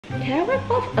Can I wipe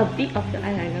off a bit of your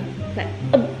eyeliner? Like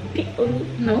a bit only?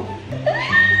 No.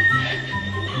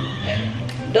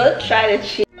 Don't try the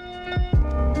cheat.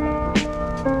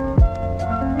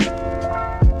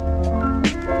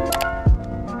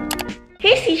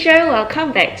 Hey Sisha,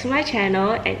 welcome back to my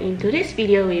channel, and in today's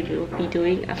video we will be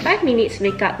doing a 5 minutes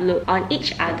makeup look on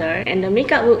each other, and the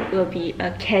makeup look will be a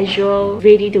casual,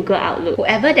 ready to go out look.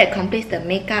 Whoever that completes the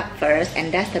makeup first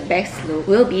and does the best look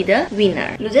will be the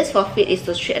winner. Losers forfeit is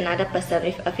to treat another person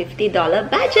with a $50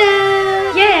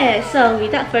 budget. Yeah, so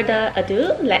without further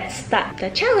ado, let's start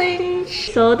the challenge.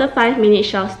 So the 5 minutes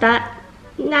shall start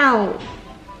now.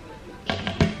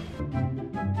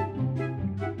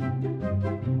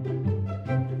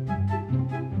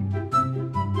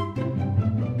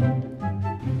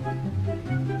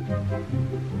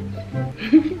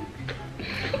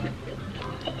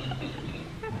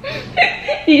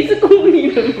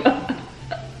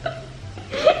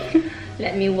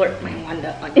 Let me work my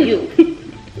wonder on you.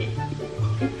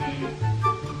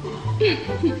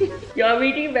 You're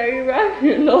really very rough,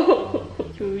 you know.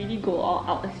 You really go all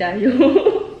out, you.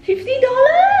 $50?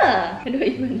 I don't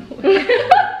even know. What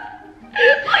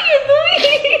are you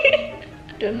doing?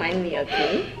 Don't mind me,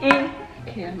 okay?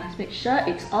 Okay, I must make sure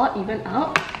it's all even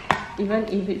out. Even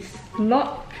if it's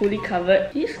not fully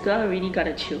covered. This girl really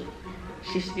gotta chill.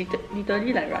 She's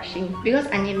literally like rushing. Because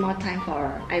I need more time for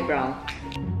her eyebrow.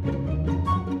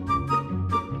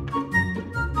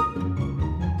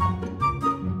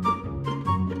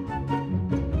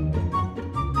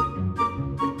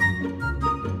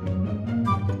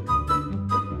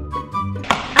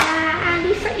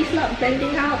 This side is not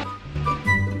blending out.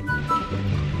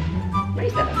 Where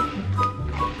is that?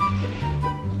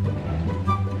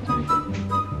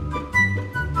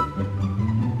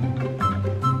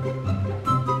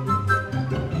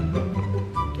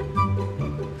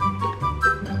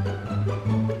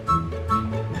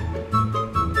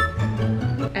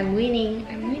 I'm winning.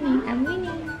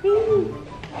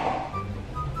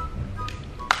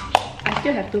 I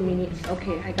still have 2 minutes.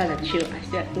 Okay, I gotta chill. I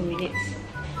still have 2 minutes.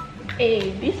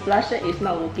 Hey, this blusher is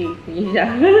not working with me.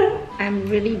 I'm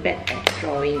really bad at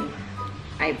drawing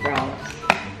eyebrows.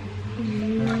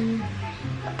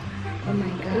 Oh my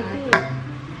god.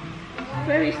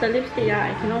 Where is the lipstick?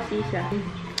 I cannot see. Eyeshadow.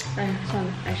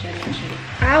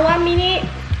 1 minute.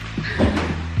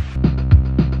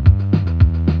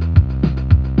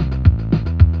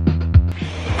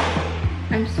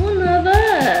 I'm so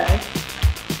nervous.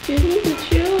 You need to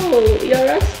chill. You're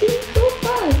rushing so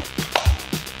fast.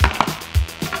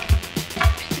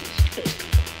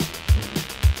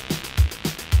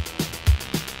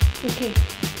 Okay.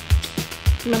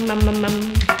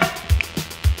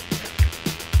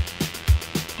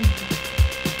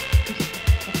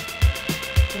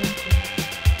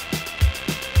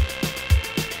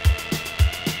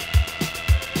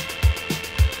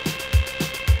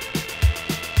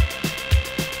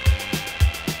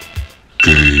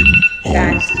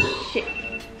 That's shit.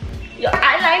 Your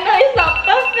eyeliner is not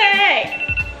perfect.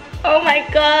 Oh my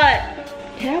god.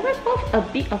 Can I wipe off a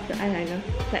bit of your eyeliner?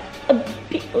 Like a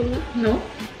bit only? No.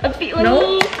 A bit only?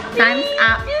 No. Time's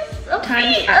up. Just a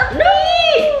Time's bit. up. No.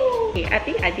 Okay, I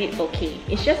think I did okay.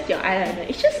 It's just your eyeliner.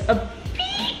 It's just a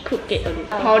bit crooked only.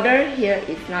 Powder here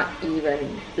is not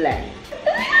even blend.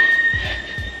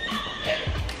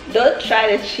 Don't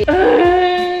try the cheat.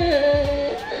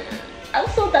 I'm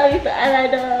so done with the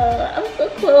eyeliner. I'm so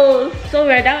close. So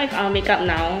we're done with our makeup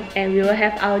now, and we will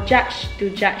have our judge to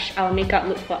judge our makeup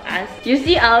look for us. You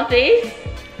see our face?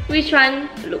 Which one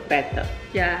look better?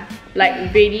 Yeah,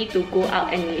 like ready to go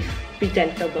out and is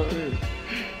presentable.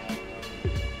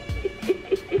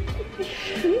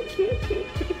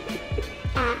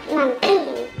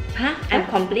 Huh? I'm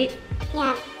complete?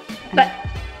 Yeah. But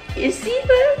you see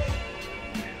first?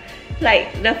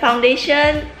 Like the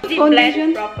foundation, is it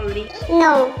blend properly?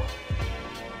 No.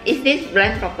 Is this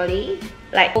blend properly?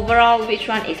 Like overall, which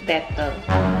one is better?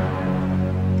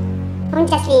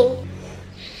 Jasmine.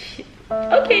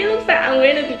 Okay, looks like I'm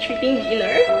going to be treating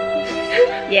dinner.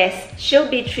 Yes, she'll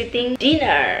be treating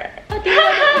dinner.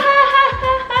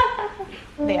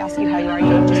 They ask you how you are,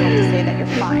 you just have to say that you're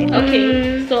fine.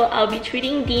 Okay, so I'll be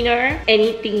treating dinner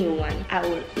anything you want. I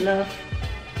would love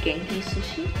genki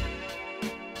sushi.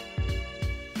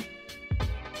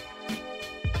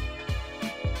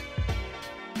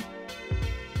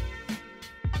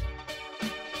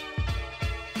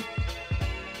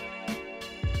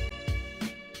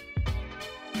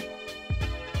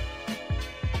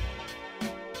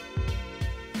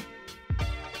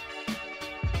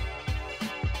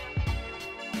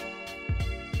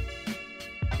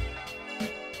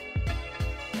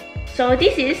 So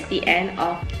this is the end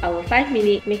of our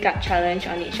 5-minute makeup challenge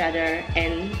on each other,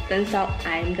 and turns out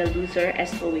I'm the loser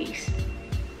as always.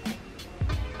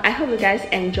 I hope you guys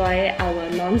enjoy our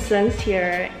nonsense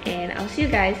here, and I'll see you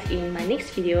guys in my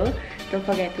next video. Don't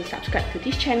forget to subscribe to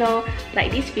this channel,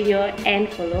 like this video, and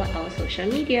follow our social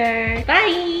media.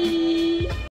 Bye!